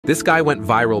This guy went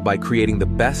viral by creating the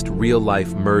best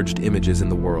real-life merged images in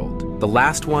the world. The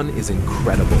last one is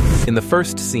incredible. In the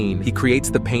first scene, he creates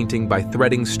the painting by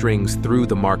threading strings through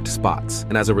the marked spots,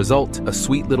 and as a result, a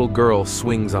sweet little girl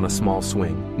swings on a small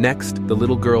swing. Next, the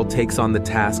little girl takes on the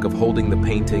task of holding the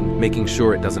painting, making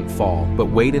sure it doesn't fall.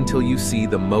 But wait until you see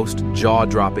the most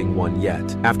jaw-dropping one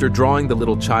yet. After drawing the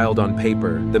little child on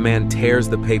paper, the man tears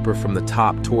the paper from the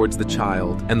top towards the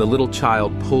child, and the little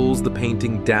child pulls the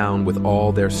painting down with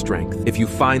all their strength. If you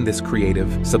find this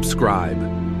creative,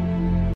 subscribe.